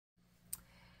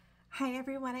Hi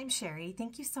everyone, I'm Sherry.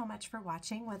 Thank you so much for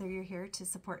watching. Whether you're here to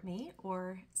support me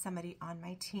or somebody on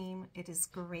my team, it is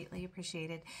greatly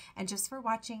appreciated. And just for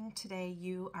watching today,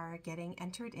 you are getting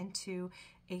entered into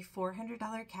a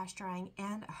 $400 cash drawing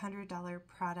and a $100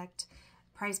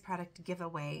 prize product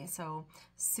giveaway. So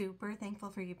super thankful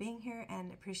for you being here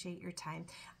and appreciate your time.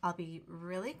 I'll be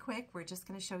really quick. We're just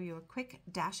going to show you a quick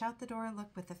dash out the door look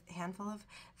with a handful of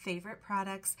favorite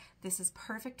products. This is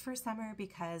perfect for summer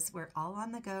because we're all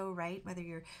on the go, right? Whether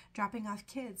you're dropping off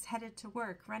kids, headed to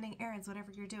work, running errands,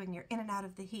 whatever you're doing, you're in and out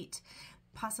of the heat,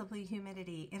 possibly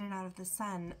humidity, in and out of the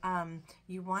sun.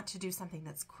 You want to do something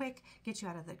that's quick, get you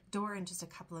out of the door in just a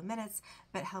couple of minutes,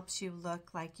 but helps you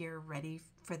look like you're ready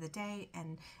for the day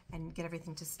and get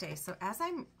everything to stay. So as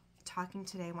I'm talking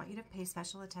today, I want you to pay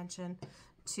special attention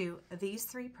to these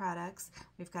three products.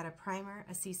 We've got a primer,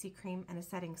 a CC cream, and a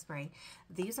setting spray.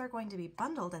 These are going to be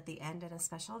bundled at the end at a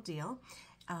special deal.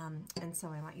 And so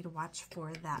I want you to watch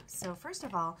for that. So first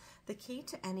of all, the key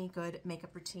to any good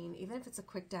makeup routine, even if it's a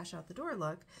quick dash out the door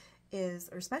look, is,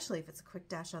 or especially if it's a quick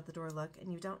dash out the door look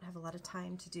and you don't have a lot of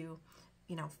time to do,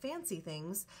 fancy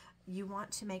things, you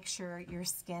want to make sure your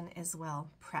skin is well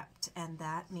prepped, and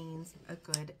that means a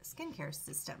good skincare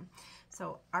system.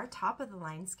 So our top of the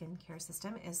line skincare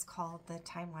system is called the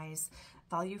TimeWise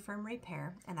Voluform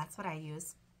Repair, and that's what I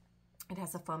use. It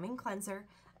has a foaming cleanser,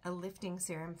 a lifting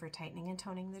serum for tightening and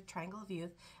toning the triangle of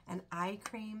youth, an eye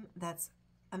cream that's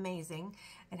amazing.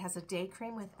 It has a day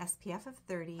cream with SPF of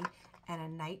 30 and a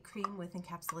night cream with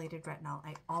encapsulated retinol.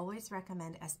 I always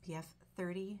recommend SPF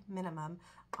 30 minimum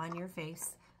on your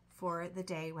face for the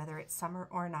day, whether it's summer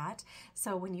or not.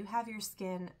 So when you have your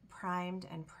skin primed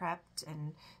and prepped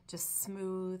and just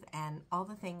smooth and all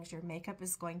the things, your makeup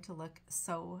is going to look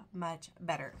so much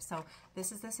better. So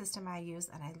this is the system I use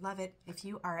and I love it. If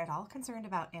you are at all concerned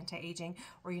about anti-aging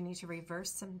or you need to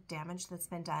reverse some damage that's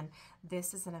been done,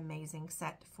 this is an amazing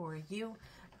set for you.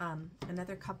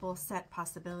 Another couple set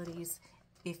possibilities: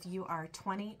 if you are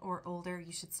 20 or older,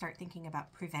 you should start thinking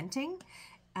about preventing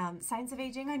signs of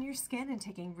aging on your skin and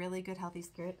taking really good healthy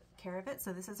care of it.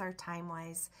 So this is our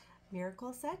TimeWise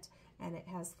Miracle Set, and it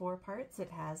has 4 parts.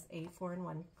 It has a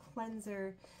 4-in-1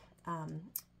 cleanser.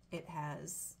 It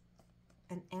has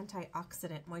an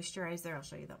antioxidant moisturizer. I'll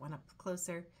show you that one up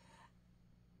closer.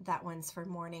 That one's for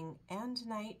morning and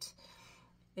night.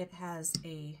 It has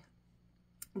a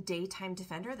daytime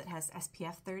defender that has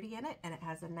SPF 30 in it, and it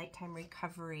has a nighttime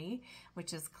recovery,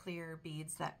 which is clear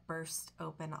beads that burst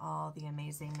open all the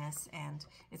amazingness, and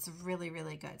it's really,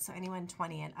 really good. So anyone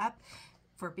 20 and up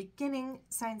for beginning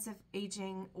signs of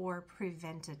aging or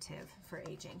preventative for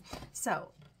aging.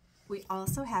 So we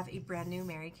also have a brand new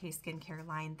Mary Kay skincare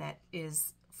line that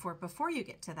is for before you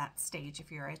get to that stage.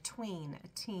 If you're a tween, a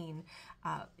teen,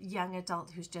 young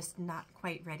adult who's just not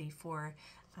quite ready for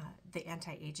the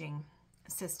anti-aging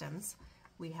systems,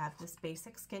 we have this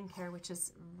basic skincare, which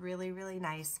is really, really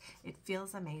nice. It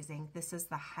feels amazing. This is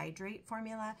the Hydrate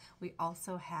formula. We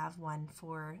also have one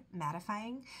for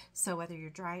mattifying. So whether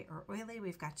you're dry or oily,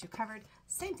 we've got you covered.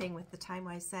 Same thing with the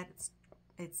TimeWise set.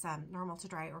 It's normal to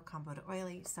dry or combo to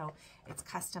oily, so it's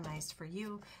customized for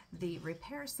you. The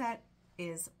repair set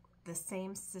is the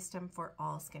same system for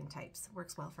all skin types.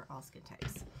 Works well for all skin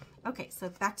types. Okay, so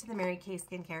back to the Mary Kay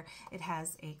skincare. It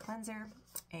has a cleanser,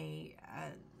 a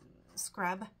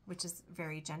scrub, which is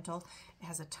very gentle. It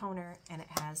has a toner, and it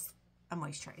has a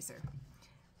moisturizer.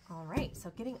 All right,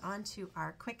 so getting on to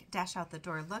our quick dash out the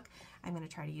door look, I'm going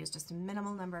to try to use just a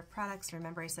minimal number of products.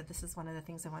 Remember, I said this is one of the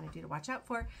things I wanted you to watch out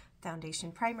for: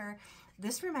 foundation, primer.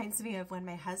 This reminds me of when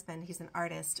my husband, he's an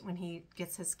artist, when he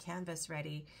gets his canvas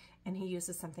ready and he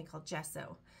uses something called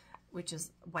gesso, which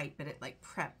is white, but it like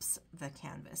preps the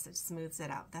canvas. It smooths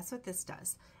it out. That's what this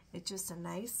does. It's just a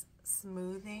nice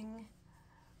smoothing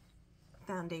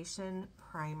foundation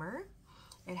primer.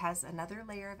 It has another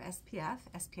layer of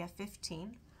SPF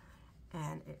 15,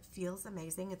 and it feels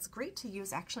amazing. It's great to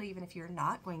use actually even if you're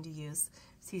not going to use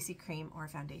CC cream or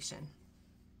foundation.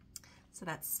 So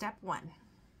that's step 1.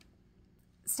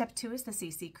 Step 2 is the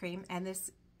CC cream, and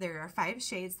there are 5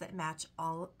 shades that match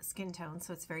all skin tones,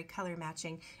 so it's very color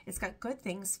matching. It's got good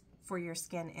things for your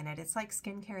skin in it. It's like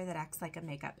skincare that acts like a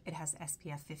makeup. It has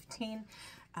SPF 15,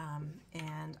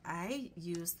 and I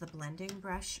use the blending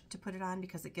brush to put it on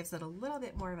because it gives it a little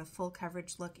bit more of a full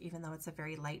coverage look, even though it's a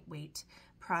very lightweight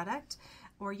product.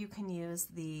 Or you can use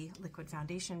the liquid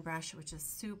foundation brush, which is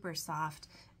super soft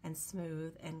and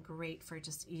smooth and great for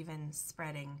just even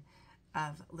spreading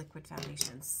of liquid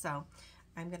foundations. So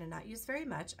I'm going to not use very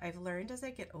much. I've learned as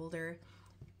I get older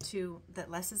that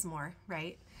less is more,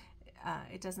 right?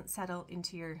 It doesn't settle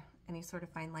into any sort of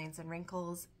fine lines and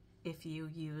wrinkles. if you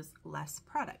use less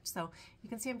product. So you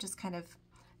can see I'm just kind of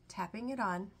tapping it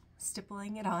on,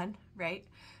 stippling it on, right?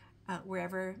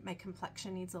 Wherever my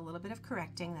complexion needs a little bit of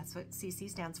correcting. That's what CC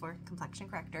stands for, complexion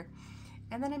corrector.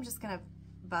 And then I'm just gonna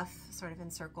buff sort of in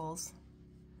circles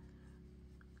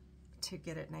to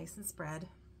get it nice and spread.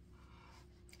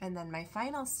 And then my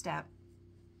final step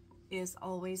is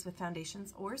always with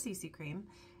foundations or CC cream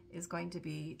is going to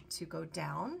be to go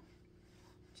down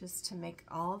just to make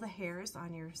all the hairs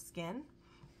on your skin,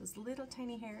 those little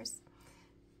tiny hairs,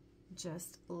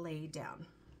 just lay down.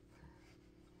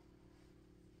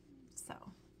 So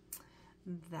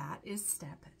that is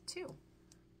step 2.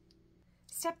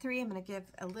 Step 3, I'm going to give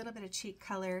a little bit of cheek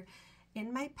color.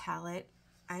 In my palette,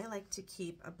 I like to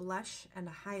keep a blush and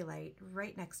a highlight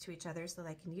right next to each other so that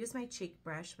I can use my cheek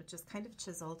brush, which is kind of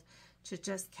chiseled, to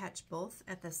just catch both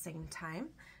at the same time.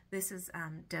 This is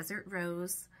Desert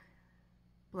Rose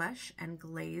blush and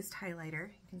glazed highlighter.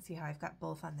 You can see how I've got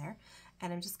both on there.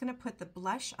 And I'm just going to put the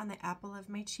blush on the apple of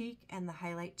my cheek and the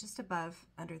highlight just above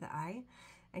under the eye.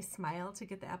 I smile to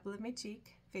get the apple of my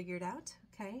cheek figured out,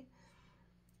 okay?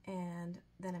 And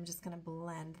then I'm just going to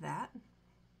blend that.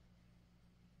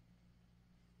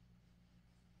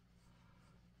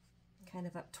 Kind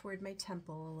of up toward my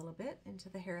temple a little bit into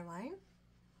the hairline.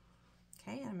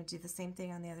 Okay, and I'm going to do the same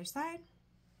thing on the other side.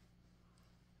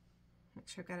 Make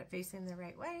sure I've got it facing the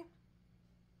right way.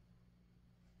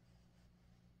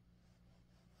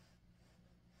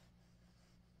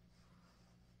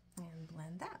 And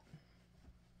blend that.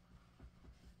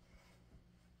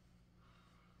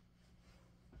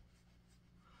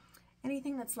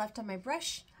 Anything that's left on my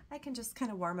brush, I can just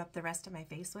kind of warm up the rest of my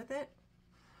face with it,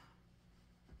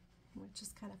 which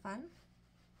is kind of fun.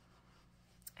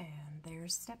 And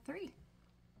there's step 3.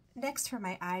 Next for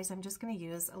my eyes, I'm just going to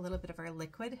use a little bit of our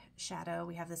liquid shadow.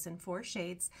 We have this in 4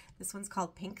 shades. This one's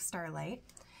called Pink Starlight.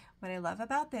 What I love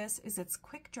about this is it's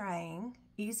quick drying,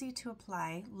 easy to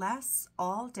apply, lasts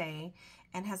all day,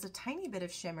 and has a tiny bit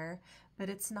of shimmer, but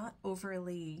it's not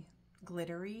overly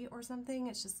glittery or something.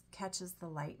 It just catches the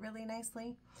light really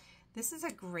nicely. This is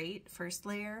a great first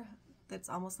layer that's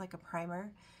almost like a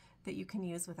primer that you can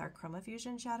use with our Chroma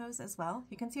Fusion shadows as well.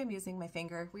 You can see I'm using my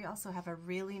finger. We also have a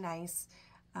really nice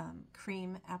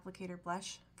cream applicator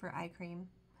blush for eye cream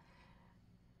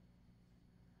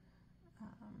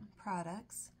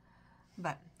products,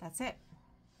 but that's it.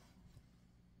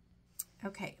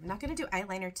 Okay, I'm not going to do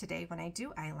eyeliner today. When I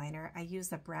do eyeliner, I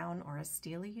use a brown or a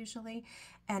steely usually,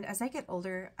 and as I get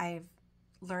older, I've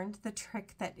learned the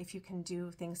trick that if you can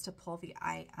do things to pull the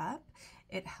eye up,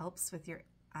 it helps with your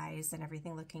eyes and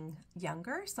everything looking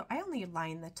younger. So I only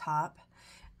line the top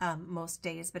most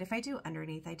days, but if I do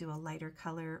underneath, I do a lighter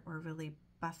color or really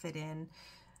buff it in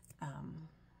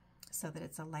so that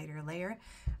it's a lighter layer.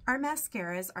 Our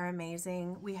mascaras are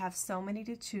amazing. We have so many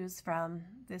to choose from.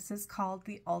 This is called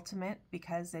the Ultimate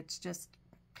because it's just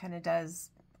kind of does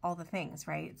all the things,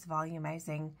 right? It's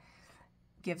volumizing,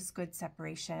 gives good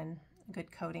separation,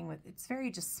 good coating with, it's very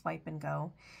just swipe and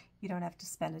go. You don't have to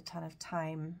spend a ton of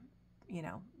time, you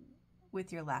know,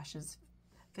 with your lashes,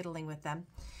 fiddling with them.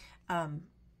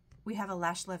 We have a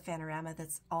Lash Love Panorama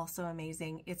that's also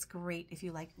amazing. It's great if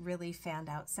you like really fanned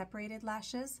out separated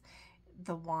lashes.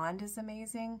 The wand is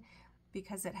amazing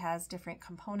because it has different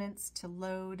components to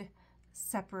load,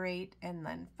 separate, and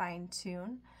then fine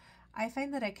tune. I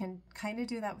find that I can kind of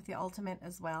do that with the Ultimate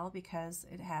as well because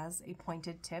it has a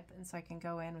pointed tip, and so I can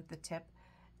go in with the tip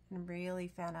and really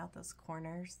fan out those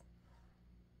corners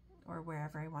or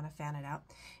wherever I want to fan it out.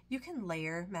 You can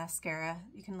layer mascara.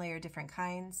 You can layer different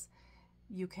kinds.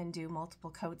 You can do multiple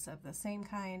coats of the same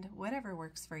kind, whatever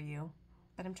works for you.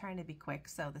 But I'm trying to be quick,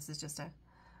 so this is just a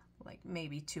like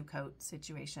maybe 2-coat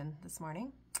situation this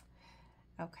morning.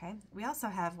 Okay, we also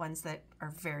have ones that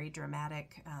are very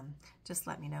dramatic. Just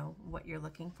let me know what you're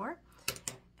looking for.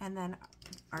 And then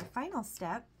our final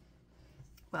step,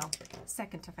 well,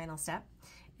 second to final step,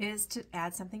 is to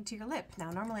add something to your lip.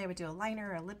 Now, normally I would do a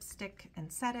liner or a lipstick and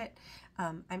set it.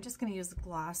 I'm just gonna use the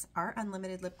gloss. Our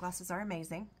Unlimited lip glosses are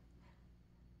amazing.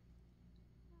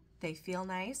 They feel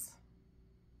nice.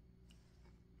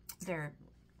 They're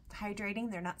hydrating.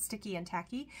 They're not sticky and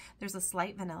tacky. There's a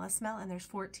slight vanilla smell, and there's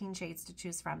 14 shades to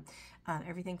choose from.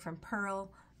 Everything from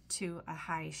pearl to a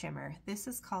high shimmer. This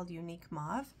is called Unique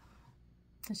Mauve.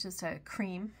 It's just a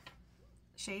cream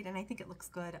shade, and I think it looks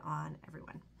good on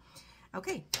everyone.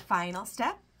 Okay, final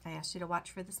step. I asked you to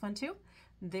watch for this one too.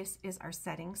 This is our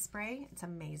setting spray. It's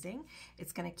amazing.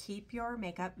 It's going to keep your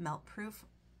makeup melt proof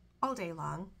all day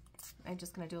long. I'm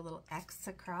just going to do a little X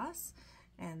across,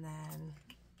 and then,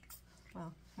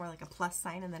 well, more like a plus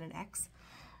sign and then an X.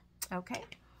 Okay,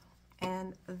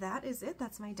 And that is it.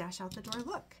 That's my dash out the door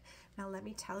look. Now let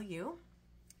me tell you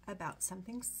about some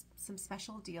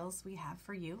special deals we have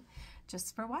for you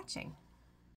just for watching.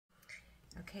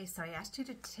 Okay, so I asked you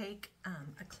to take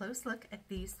a close look at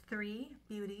these 3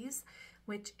 beauties,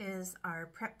 which is our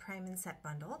Prep Prime and Set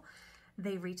bundle.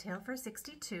 They retail for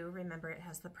 $62. Remember, it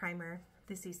has the primer,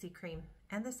 the CC cream,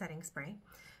 and the setting spray.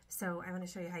 So I want to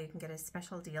show you how you can get a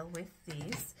special deal with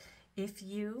these. If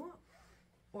you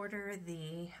order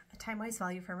the Time-Wise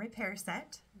Value from Repair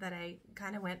set that I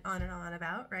kind of went on and on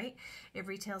about, right? It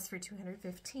retails for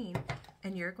 $215,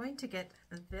 and you're going to get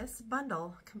this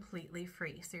bundle completely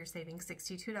free. So you're saving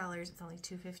 $62. It's only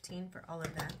 $215 for all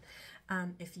of that.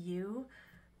 If you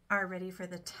are ready for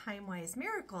the Time-Wise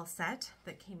Miracle set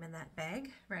that came in that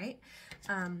bag, right?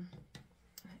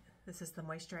 This is the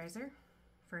moisturizer,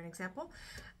 for an example.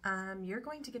 You're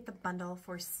going to get the bundle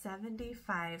for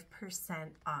 75%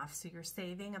 off. So you're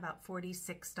saving about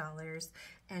 $46,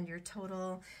 and your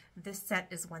total, this set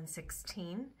is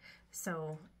 $116.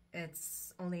 So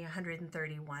it's only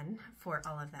 $131 for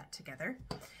all of that together.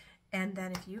 And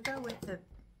then if you go with the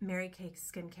Mary Kay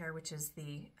Skincare, which is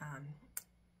the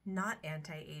not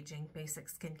anti-aging basic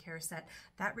skincare set,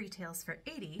 that retails for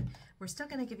 $80. We're still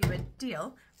going to give you a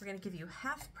deal. We're going to give you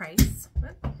half price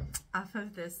off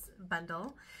of this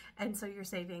bundle, and so you're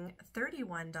saving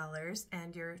 $31,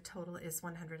 and your total is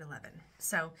 $111.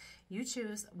 So you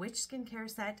choose which skincare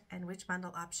set and which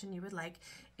bundle option you would like.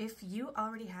 If you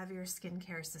already have your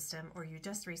skincare system, or you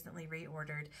just recently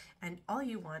reordered and all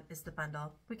you want is the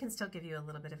bundle, we can still give you a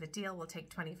little bit of a deal. We'll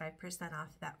take 25%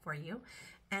 off that for you.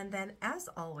 And then, as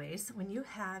always, when you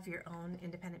have your own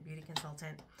independent beauty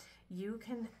consultant, you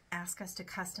can ask us to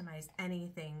customize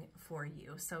anything for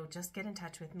you. So just get in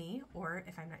touch with me, or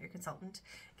if I'm not your consultant,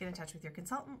 get in touch with your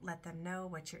consultant, let them know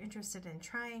what you're interested in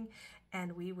trying,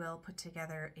 and we will put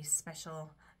together a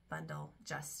special bundle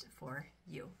just for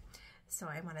you. So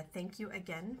I want to thank you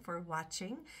again for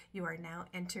watching. You are now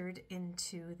entered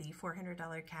into the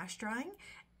 $400 cash drawing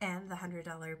and the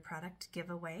 $100 product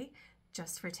giveaway,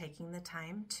 just for taking the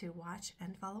time to watch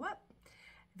and follow up.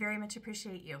 Very much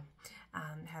appreciate you.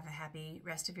 Have a happy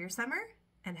rest of your summer,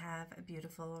 and have a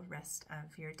beautiful rest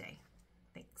of your day.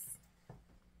 Thanks.